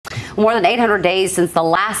more than 800 days since the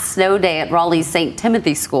last snow day at Raleigh's St.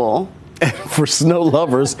 Timothy School. For snow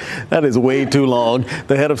lovers, that is way too long.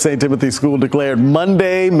 The head of St. Timothy School declared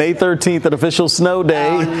Monday, May 13th, an official snow day.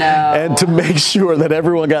 Oh, no. And to make sure that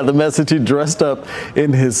everyone got the message, he dressed up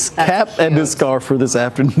in his cap and his scarf for this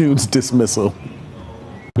afternoon's dismissal.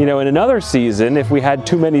 You know, in another season, if we had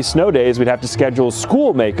too many snow days, we'd have to schedule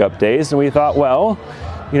school makeup days. And we thought, well,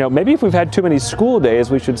 you know, maybe if we've had too many school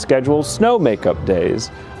days, we should schedule snow makeup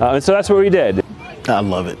days. And so that's what we did. I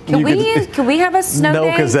love it. Can we have a snow day?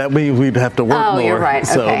 No, because that means we'd have to work more. Oh, you're right.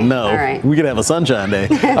 So okay. no, all right. We could have a sunshine day.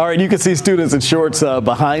 All right, you can see students in shorts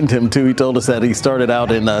behind him too. He told us that he started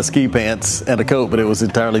out in ski pants and a coat, but it was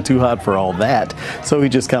entirely too hot for all that. So he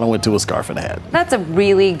just kind of went to a scarf and a hat. That's a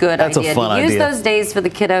really good idea. That's a fun idea. Use those days for the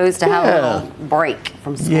kiddos to have a little break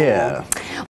from school. Yeah.